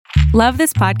Love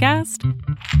this podcast?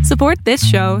 Support this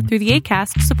show through the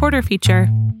Acast supporter feature.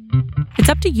 It's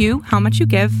up to you how much you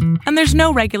give, and there's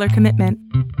no regular commitment.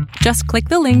 Just click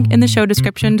the link in the show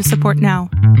description to support now.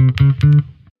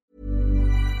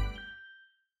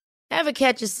 Ever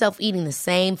catch yourself eating the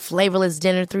same flavorless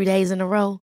dinner 3 days in a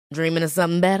row? Dreaming of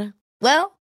something better?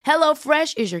 Well,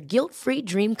 HelloFresh is your guilt-free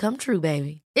dream come true,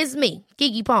 baby. It's me,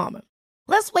 Keke Palmer.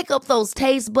 Let's wake up those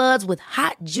taste buds with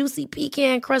hot, juicy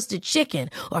pecan-crusted chicken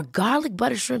or garlic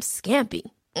butter shrimp scampi.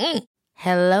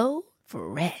 Hello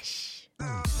Fresh.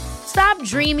 Stop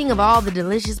dreaming of all the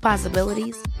delicious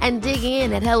possibilities and dig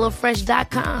in at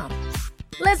HelloFresh.com.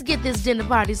 Let's get this dinner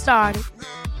party started.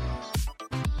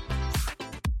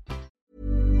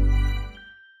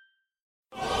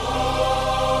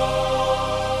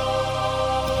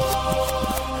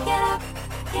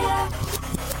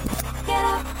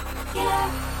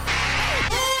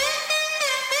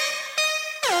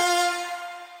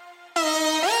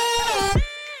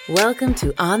 Welcome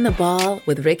to On the Ball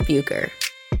with Rick Bucher.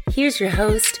 Here's your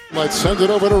host. Let's send it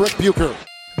over to Rick Bucher.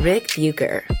 Rick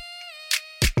Bucher.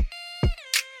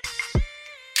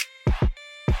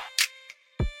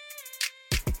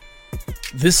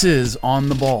 This is On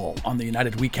the Ball on the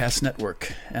United WeCast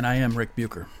Network, and I am Rick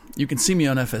Bucher. You can see me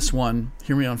on FS1,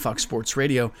 hear me on Fox Sports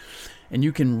Radio, and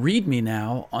you can read me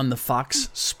now on the Fox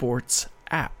Sports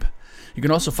app. You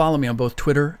can also follow me on both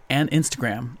Twitter and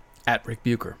Instagram at Rick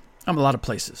Bucher. I'm a lot of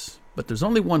places, but there's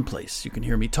only one place you can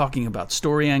hear me talking about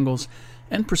story angles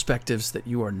and perspectives that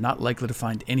you are not likely to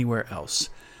find anywhere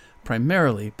else,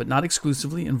 primarily, but not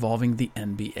exclusively, involving the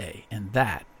NBA, and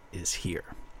that is here.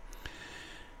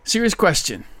 Serious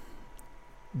question.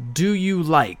 Do you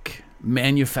like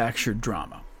manufactured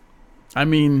drama? I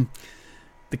mean,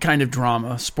 the kind of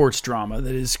drama, sports drama,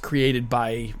 that is created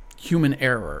by human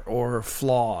error or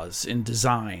flaws in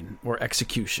design or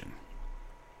execution.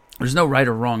 There's no right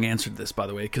or wrong answer to this, by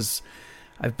the way, because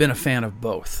I've been a fan of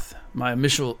both. My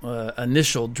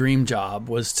initial dream job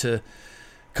was to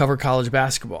cover college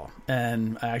basketball,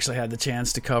 and I actually had the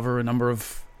chance to cover a number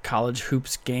of college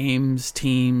hoops games,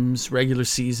 teams, regular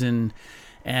season,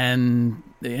 and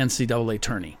the NCAA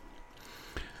tourney.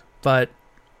 But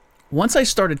once I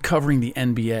started covering the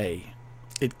NBA,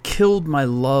 it killed my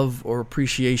love or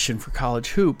appreciation for college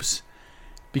hoops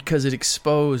because it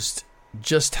exposed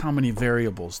just how many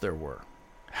variables there were,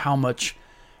 how much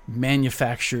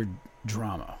manufactured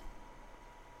drama.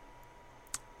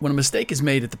 When a mistake is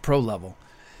made at the pro level,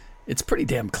 it's pretty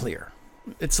damn clear.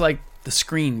 It's like the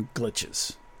screen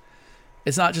glitches.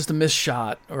 It's not just a missed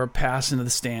shot or a pass into the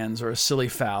stands or a silly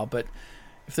foul, but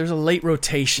if there's a late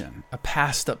rotation, a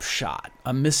passed up shot,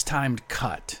 a mistimed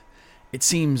cut, it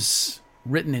seems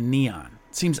written in neon.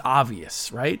 It seems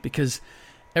obvious, right? Because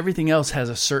everything else has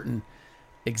a certain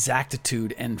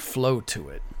exactitude and flow to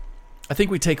it. I think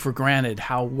we take for granted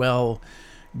how well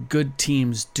good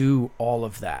teams do all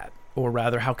of that, or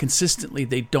rather how consistently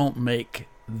they don't make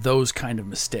those kind of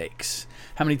mistakes.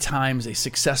 How many times a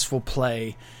successful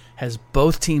play has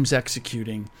both teams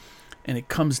executing and it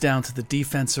comes down to the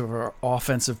defensive or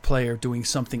offensive player doing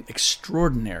something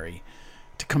extraordinary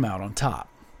to come out on top.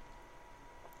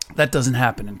 That doesn't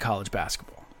happen in college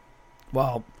basketball.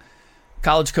 While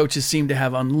college coaches seem to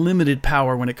have unlimited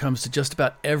power when it comes to just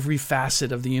about every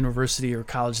facet of the university or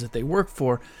college that they work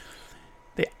for,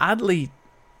 they oddly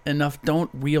enough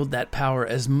don't wield that power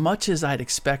as much as I'd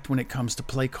expect when it comes to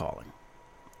play calling.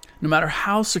 No matter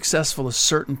how successful a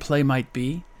certain play might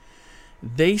be,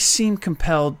 they seem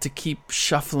compelled to keep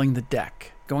shuffling the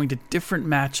deck, going to different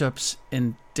matchups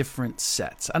in different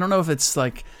sets. I don't know if it's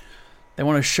like they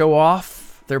want to show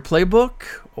off their playbook,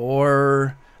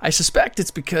 or I suspect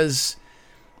it's because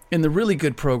in the really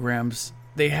good programs,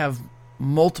 they have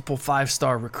multiple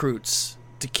 5-star recruits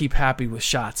to keep happy with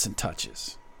shots and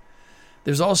touches.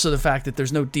 There's also the fact that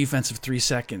there's no defensive 3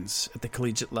 seconds at the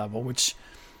collegiate level, which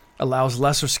allows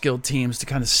lesser skilled teams to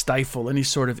kind of stifle any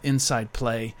sort of inside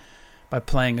play by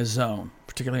playing a zone,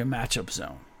 particularly a matchup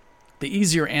zone. The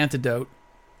easier antidote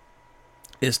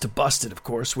is to bust it, of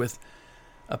course, with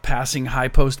a passing high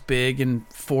post big and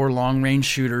 4 long-range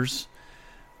shooters.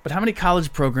 But how many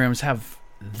college programs have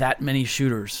that many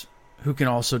shooters who can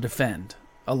also defend,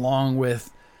 along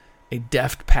with a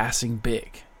deft passing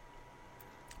big?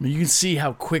 I mean, you can see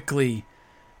how quickly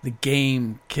the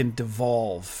game can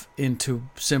devolve into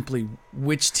simply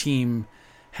which team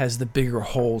has the bigger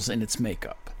holes in its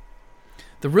makeup.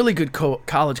 The really good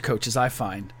college coaches, I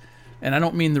find, and I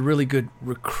don't mean the really good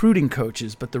recruiting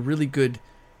coaches, but the really good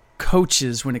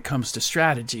coaches when it comes to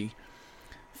strategy,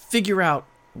 figure out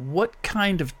what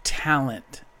kind of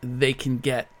talent they can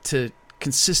get to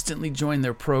consistently join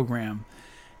their program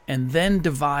and then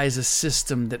devise a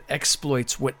system that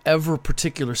exploits whatever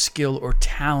particular skill or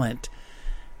talent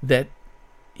that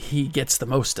he gets the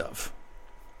most of.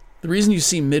 The reason you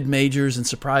see mid-majors and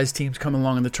surprise teams come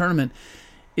along in the tournament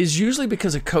is usually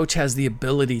because a coach has the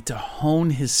ability to hone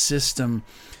his system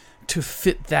to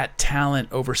fit that talent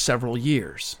over several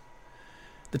years.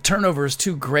 The turnover is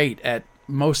too great at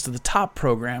most of the top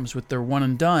programs with their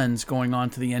one-and-dones going on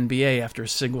to the NBA after a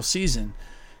single season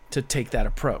to take that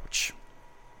approach.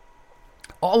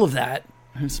 All of that,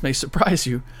 this may surprise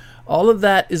you, all of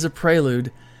that is a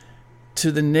prelude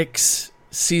to the Knicks'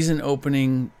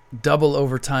 season-opening double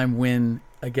overtime win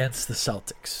against the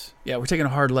Celtics. Yeah, we're taking a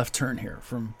hard left turn here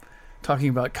from talking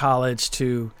about college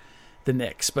to the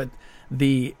Knicks, but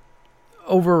the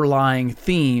overlying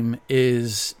theme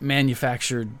is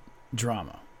manufactured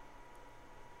drama.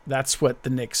 That's what the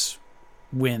Knicks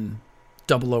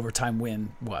double overtime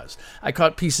win was. I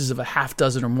caught pieces of a half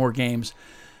dozen or more games,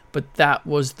 but that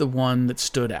was the one that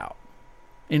stood out.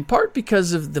 In part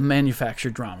because of the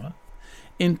manufactured drama,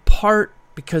 in part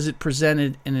because it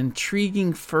presented an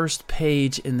intriguing first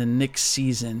page in the Knicks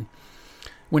season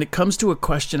when it comes to a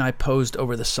question I posed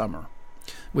over the summer.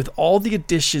 With all the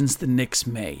additions the Knicks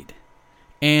made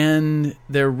and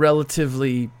their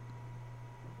relatively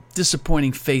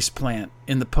disappointing faceplant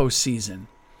in the postseason,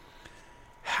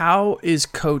 how is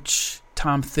Coach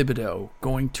Tom Thibodeau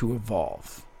going to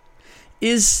evolve?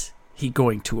 Is he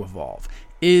going to evolve?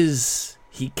 Is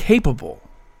he capable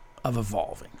of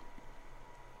evolving?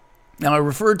 Now, I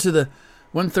referred to the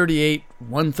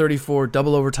 138-134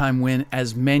 double overtime win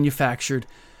as manufactured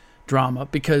drama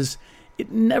because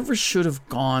it never should have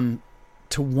gone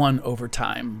to one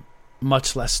overtime,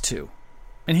 much less two.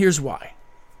 And here's why.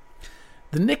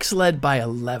 The Knicks led by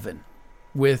 11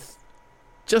 with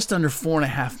just under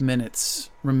 4.5 minutes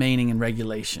remaining in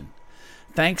regulation,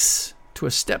 thanks to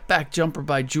a step-back jumper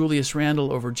by Julius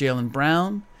Randle over Jaylen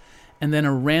Brown, and then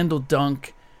a Randle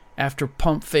dunk after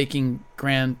pump-faking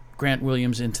Grant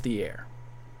Williams into the air.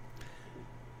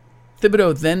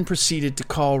 Thibodeau then proceeded to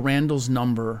call Randle's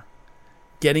number,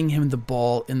 getting him the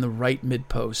ball in the right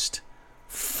mid-post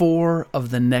 4 of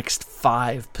the next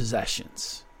 5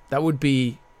 possessions. That would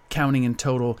be, counting in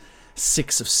total,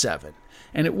 6 of 7.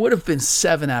 And it would have been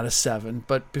 7 out of 7,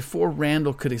 but before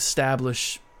Randle could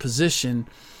establish position,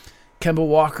 Kemba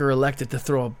Walker elected to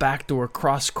throw a backdoor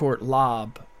cross-court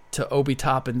lob to Obi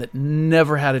Toppin that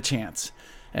never had a chance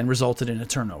and resulted in a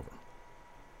turnover.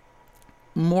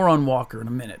 More on Walker in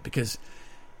a minute because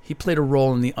he played a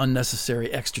role in the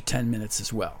unnecessary extra 10 minutes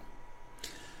as well.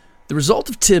 The result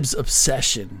of Tibbs'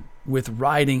 obsession with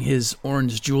riding his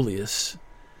Orange Julius,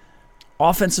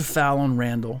 offensive foul on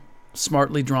Randle,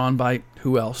 smartly drawn by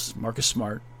who else? Marcus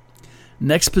Smart.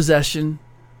 Next possession,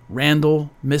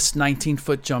 Randle missed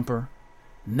 19-foot jumper.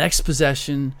 Next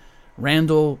possession,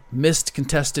 Randle missed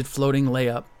contested floating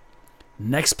layup.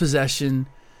 Next possession,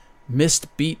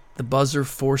 missed beat the buzzer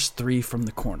forced 3 from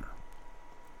the corner.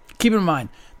 Keep in mind,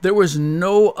 there was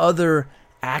no other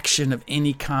action of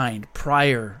any kind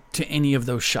prior to any of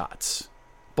those shots.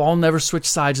 Ball never switched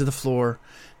sides of the floor,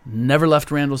 never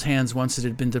left Randle's hands once it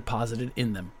had been deposited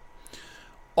in them.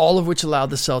 All of which allowed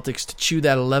the Celtics to chew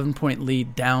that 11-point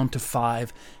lead down to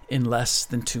 5 in less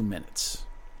than 2 minutes.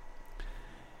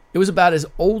 It was about as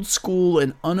old school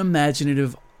and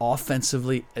unimaginative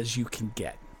offensively as you can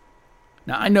get.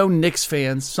 Now, I know Knicks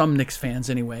fans, some Knicks fans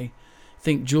anyway,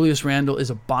 think Julius Randle is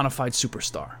a bona fide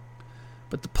superstar.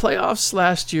 But the playoffs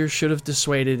last year should have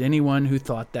dissuaded anyone who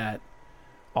thought that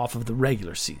off of the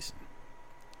regular season.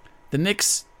 The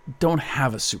Knicks don't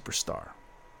have a superstar,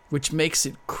 which makes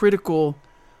it critical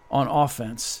on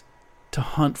offense to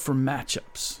hunt for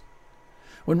matchups.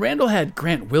 When Randle had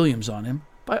Grant Williams on him,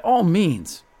 by all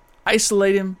means,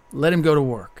 isolate him, let him go to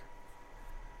work.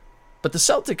 But the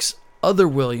Celtics' other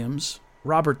Williams,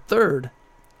 Robert III,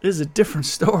 is a different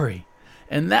story.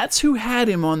 And that's who had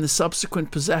him on the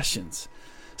subsequent possessions.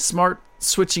 Smart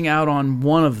switching out on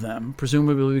one of them,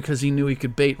 presumably because he knew he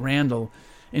could bait Randle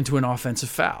into an offensive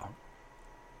foul.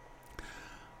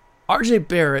 R.J.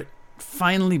 Barrett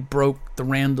finally broke the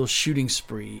Randle shooting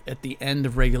spree at the end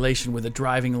of regulation with a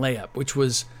driving layup, which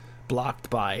was blocked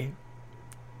by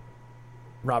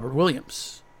Robert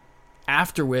Williams.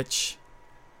 After which,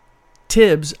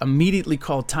 Tibbs immediately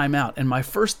called timeout, and my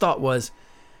first thought was,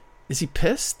 is he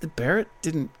pissed that Barrett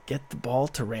didn't get the ball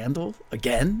to Randle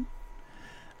again?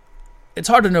 It's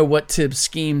hard to know what Tibbs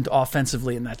schemed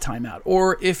offensively in that timeout,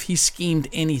 or if he schemed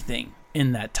anything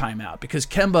in that timeout, because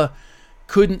Kemba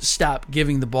couldn't stop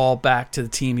giving the ball back to the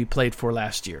team he played for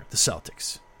last year, the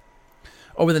Celtics.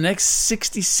 Over the next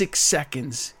 66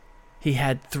 seconds, he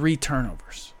had 3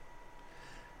 turnovers.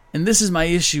 And this is my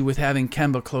issue with having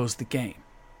Kemba close the game.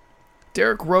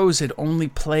 Derrick Rose had only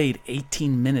played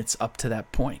 18 minutes up to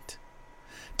that point.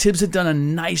 Tibbs had done a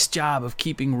nice job of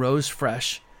keeping Rose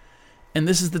fresh, and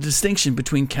this is the distinction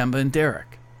between Kemba and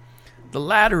Derrick. The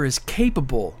latter is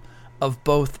capable of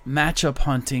both matchup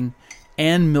hunting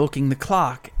and milking the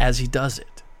clock as he does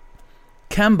it.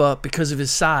 Kemba, because of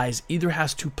his size, either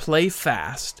has to play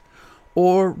fast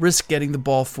or risk getting the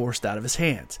ball forced out of his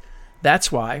hands.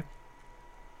 That's why,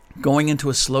 going into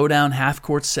a slow-down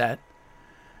half-court set,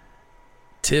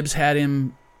 Tibbs had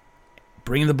him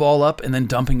bringing the ball up and then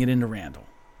dumping it into Randle.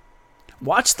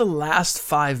 Watch the last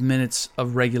 5 minutes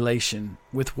of regulation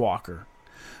with Walker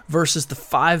versus the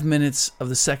 5 minutes of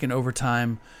the second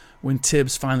overtime when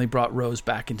Tibbs finally brought Rose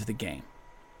back into the game.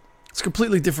 It's a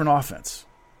completely different offense.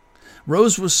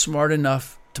 Rose was smart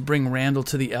enough to bring Randle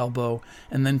to the elbow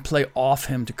and then play off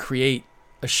him to create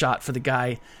a shot for the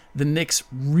guy the Knicks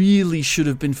really should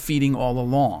have been feeding all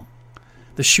along.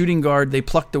 The shooting guard they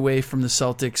plucked away from the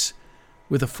Celtics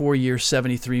with a 4-year,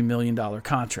 $73 million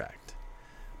contract.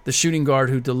 The shooting guard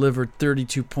who delivered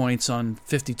 32 points on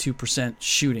 52%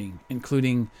 shooting,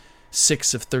 including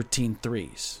 6 of 13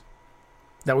 threes.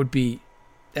 That would be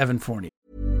Evan Fournier.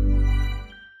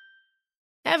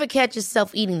 Ever catch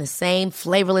yourself eating the same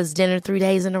flavorless dinner 3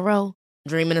 days in a row?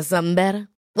 Dreaming of something better?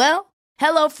 Well,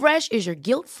 HelloFresh is your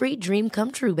guilt-free dream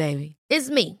come true, baby. It's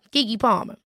me, Keke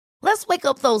Palmer. Let's wake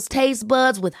up those taste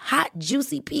buds with hot,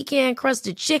 juicy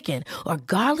pecan-crusted chicken or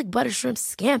garlic butter shrimp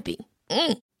scampi.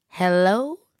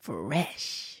 Hello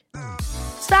Fresh.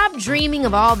 Stop dreaming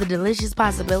of all the delicious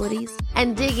possibilities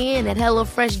and dig in at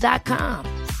HelloFresh.com.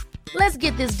 Let's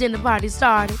get this dinner party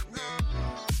started.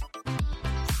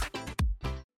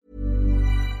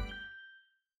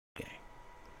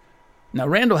 Now,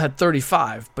 Randle had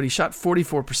 35, but he shot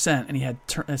 44% and he had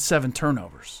 7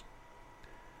 turnovers.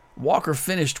 Walker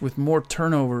finished with more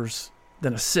turnovers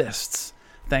than assists,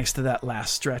 thanks to that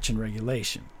last stretch in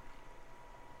regulation.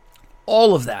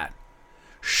 All of that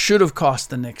should have cost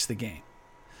the Knicks the game.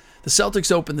 The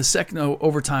Celtics opened the second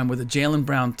overtime with a Jaylen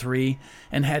Brown 3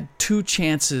 and had 2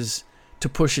 chances to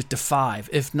push it to 5,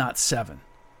 if not 7.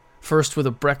 First with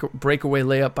a breakaway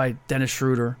layup by Dennis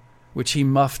Schroeder, which he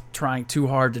muffed trying too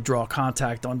hard to draw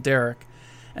contact on Derrick,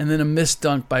 and then a missed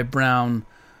dunk by Brown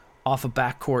off a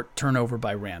backcourt turnover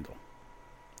by Randle.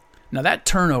 Now that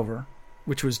turnover,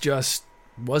 which was just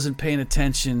wasn't paying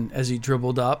attention as he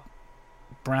dribbled up,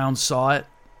 Brown saw it,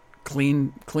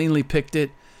 cleanly picked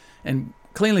it, and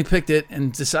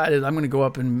decided I'm going to go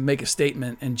up and make a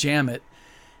statement and jam it,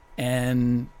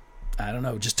 and I don't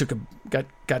know, just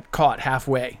got caught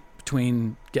halfway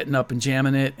between getting up and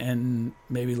jamming it and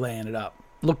maybe laying it up.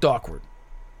 Looked awkward,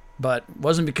 but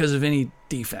wasn't because of any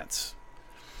defense.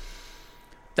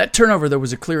 That turnover, though,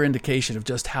 was a clear indication of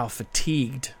just how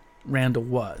fatigued Randle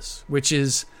was, which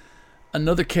is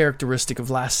another characteristic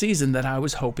of last season that I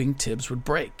was hoping Tibbs would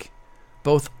break,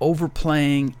 both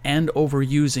overplaying and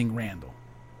overusing Randle.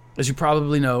 As you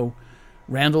probably know,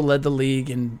 Randle led the league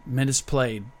in minutes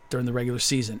played during the regular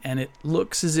season, and it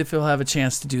looks as if he'll have a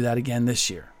chance to do that again this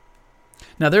year.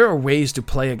 Now, there are ways to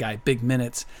play a guy big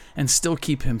minutes and still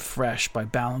keep him fresh by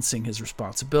balancing his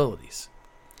responsibilities.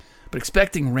 But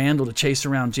expecting Randle to chase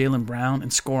around Jaylen Brown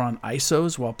and score on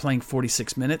ISOs while playing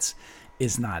 46 minutes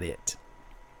is not it.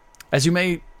 As you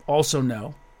may also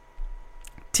know,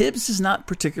 Tibbs is not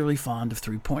particularly fond of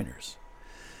three-pointers.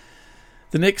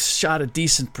 The Knicks shot a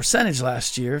decent percentage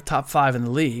last year, top 5 in the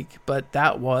league, but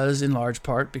that was in large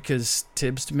part because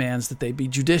Tibbs demands that they be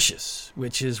judicious,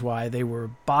 which is why they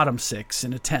were bottom 6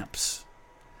 in attempts.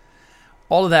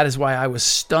 All of that is why I was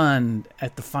stunned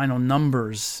at the final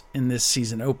numbers in this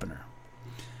season opener.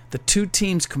 The two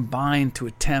teams combined to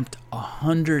attempt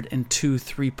 102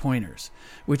 three-pointers,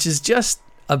 which is just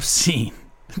obscene,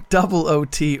 double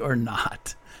OT or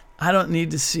not. I don't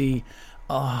need to see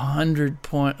 100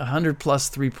 plus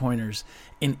three-pointers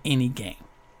in any game.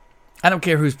 I don't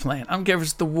care who's playing. I don't care if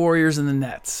it's the Warriors and the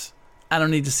Nets. I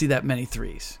don't need to see that many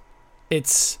threes.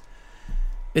 It's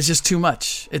just too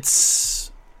much. It's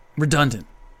redundant.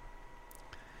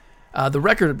 The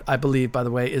record, I believe, by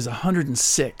the way, is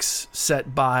 106,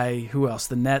 set by, who else?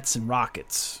 The Nets and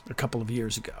Rockets a couple of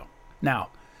years ago.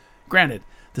 Now, granted,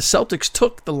 the Celtics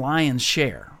took the lion's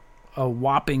share, a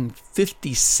whopping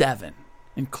 57,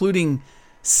 including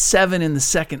 7 in the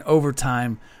second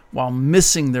overtime while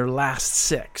missing their last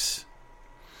 6.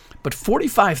 But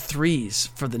 45 threes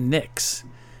for the Knicks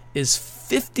is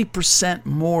 50%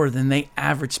 more than they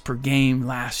averaged per game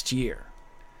last year.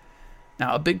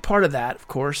 Now, a big part of that, of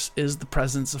course, is the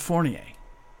presence of Fournier.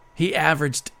 He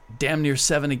averaged damn near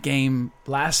 7 a game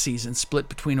last season, split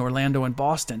between Orlando and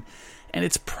Boston, and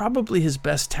it's probably his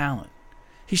best talent.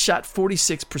 He shot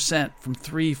 46% from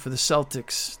three for the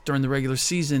Celtics during the regular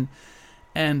season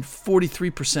and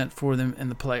 43% for them in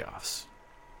the playoffs.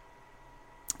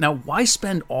 Now, why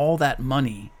spend all that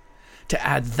money to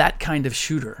add that kind of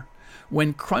shooter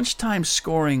when crunch time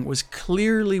scoring was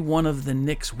clearly one of the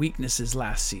Knicks' weaknesses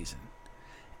last season,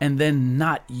 and then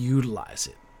not utilize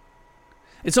it?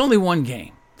 It's only one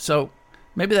game, so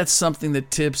maybe that's something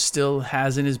that Tibbs still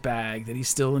has in his bag, that he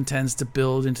still intends to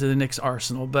build into the Knicks'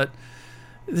 arsenal, but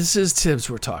this is Tibbs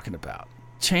we're talking about.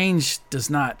 Change does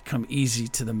not come easy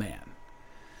to the man.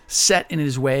 Set in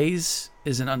his ways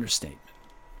is an understatement.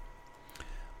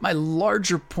 My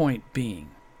larger point being,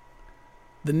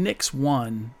 the Knicks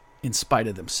won in spite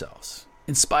of themselves,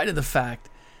 in spite of the fact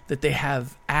that they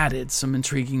have added some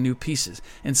intriguing new pieces,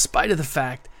 in spite of the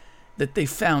fact that they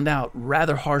found out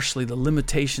rather harshly the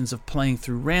limitations of playing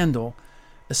through Randle,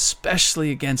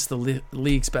 especially against the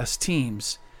league's best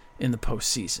teams in the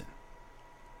postseason.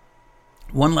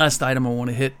 One last item I want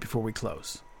to hit before we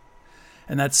close,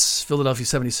 and that's Philadelphia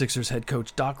 76ers head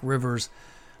coach Doc Rivers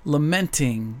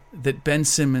lamenting that Ben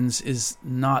Simmons is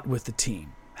not with the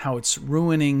team, how it's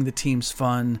ruining the team's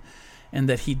fun, and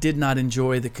that he did not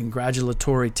enjoy the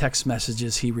congratulatory text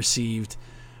messages he received,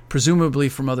 presumably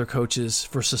from other coaches,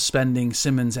 for suspending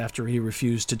Simmons after he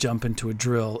refused to jump into a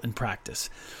drill in practice.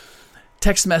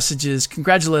 Text messages,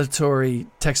 congratulatory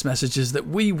text messages that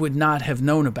we would not have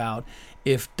known about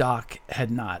if Doc had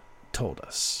not told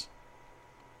us.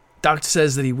 Doc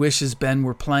says that he wishes Ben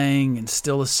were playing and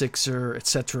still a Sixer,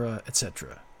 etc.,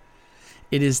 etc.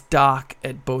 It is Doc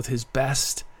at both his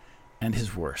best and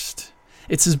his worst.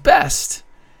 It's his best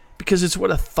because it's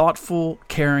what a thoughtful,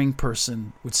 caring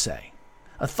person would say.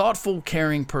 A thoughtful,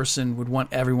 caring person would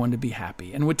want everyone to be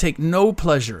happy and would take no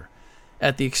pleasure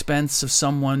at the expense of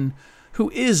someone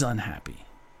who is unhappy.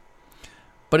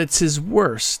 But it's his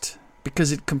worst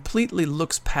because it completely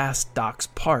looks past Doc's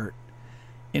part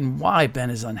in why Ben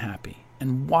is unhappy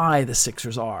and why the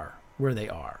Sixers are where they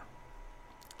are.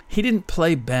 He didn't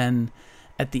play Ben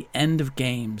at the end of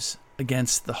games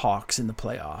against the Hawks in the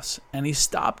playoffs, and he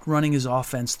stopped running his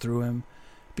offense through him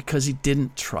because he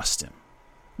didn't trust him,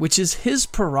 which is his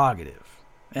prerogative,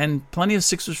 and plenty of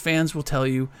Sixers fans will tell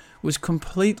you was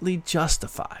completely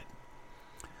justified.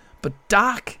 But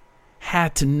Doc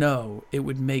had to know it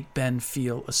would make Ben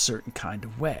feel a certain kind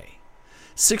of way.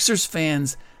 Sixers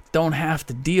fans don't have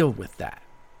to deal with that.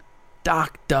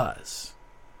 Doc does.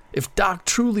 If Doc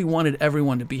truly wanted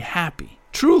everyone to be happy,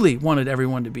 he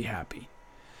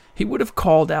would have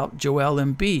called out Joel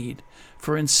Embiid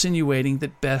for insinuating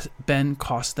that Ben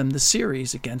cost them the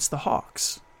series against the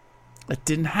Hawks. That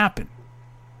didn't happen.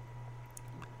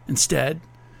 Instead,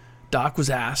 Doc was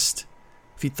asked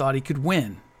if he thought he could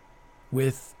win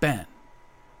with Ben,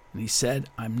 and he said,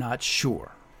 "I'm not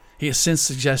sure." He has since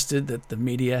suggested that the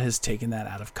media has taken that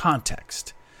out of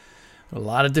context. There are a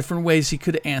lot of different ways he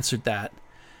could have answered that,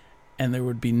 and there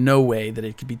would be no way that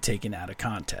it could be taken out of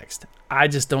context. I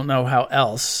just don't know how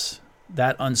else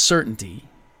that uncertainty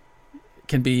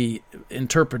can be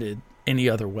interpreted any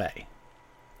other way.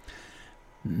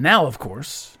 Now, of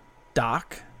course,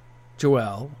 Doc,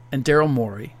 Joel, and Daryl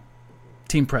Morey,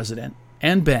 team president,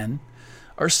 and Ben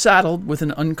are saddled with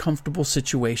an uncomfortable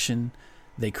situation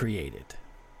they created.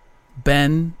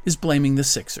 Ben is blaming the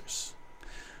Sixers.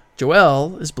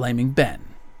 Joel is blaming Ben.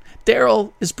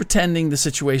 Daryl is pretending the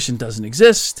situation doesn't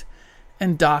exist,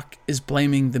 and Doc is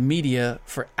blaming the media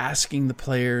for asking the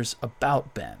players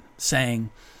about Ben,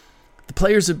 saying, the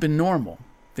players have been normal.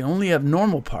 The only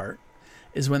abnormal part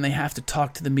is when they have to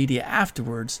talk to the media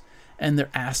afterwards and they're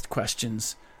asked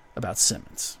questions about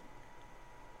Simmons.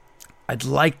 I'd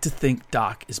like to think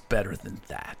Doc is better than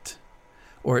that,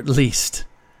 or at least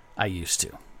I used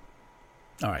to.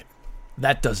 All right,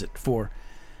 that does it for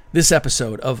this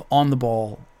episode of On the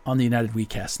Ball on the United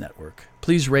WeCast Network.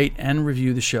 Please rate and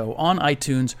review the show on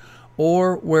iTunes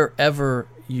or wherever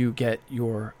you get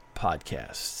your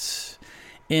podcasts.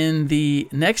 In the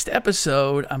next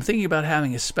episode, I'm thinking about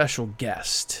having a special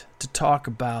guest to talk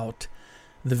about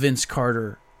the Vince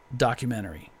Carter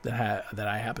documentary that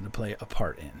I happen to play a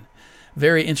part in.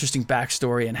 Very interesting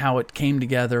backstory and how it came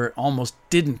together. It almost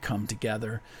didn't come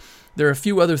together. There are a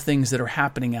few other things that are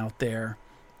happening out there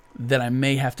that I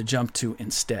may have to jump to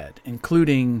instead,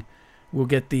 including we'll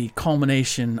get the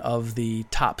culmination of the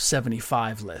top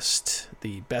 75 list,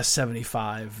 the best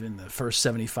 75 in the first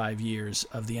 75 years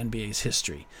of the NBA's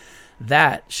history.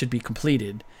 That should be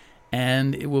completed,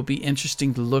 and it will be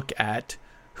interesting to look at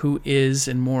who is,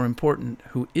 and more important,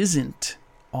 who isn't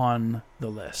on the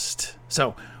list.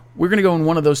 So we're going to go in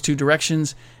one of those two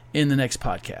directions in the next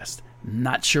podcast.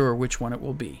 Not sure which one it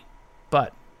will be.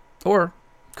 Or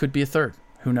could be a third.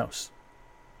 Who knows?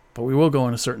 But we will go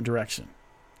in a certain direction.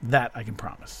 That I can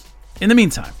promise. In the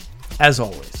meantime, as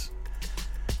always,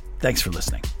 thanks for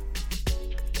listening.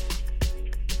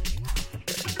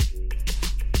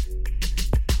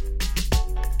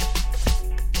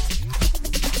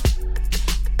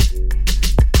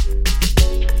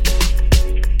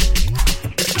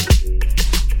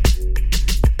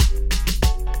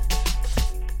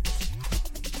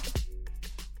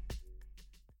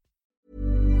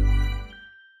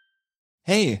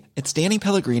 Hey, it's Danny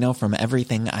Pellegrino from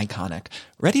Everything Iconic.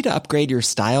 Ready to upgrade your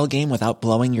style game without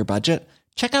blowing your budget?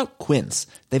 Check out Quince.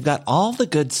 They've got all the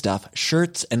good stuff,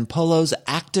 shirts and polos,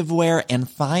 activewear, and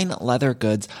fine leather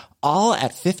goods, all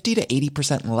at 50 to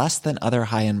 80% less than other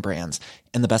high-end brands.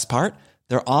 And the best part?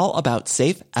 They're all about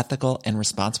safe, ethical, and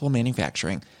responsible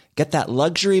manufacturing. Get that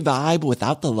luxury vibe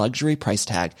without the luxury price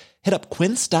tag. Hit up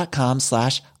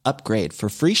quince.com/upgrade for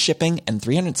free shipping and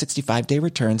 365-day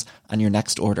returns on your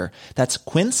next order. That's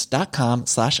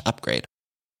quince.com/upgrade.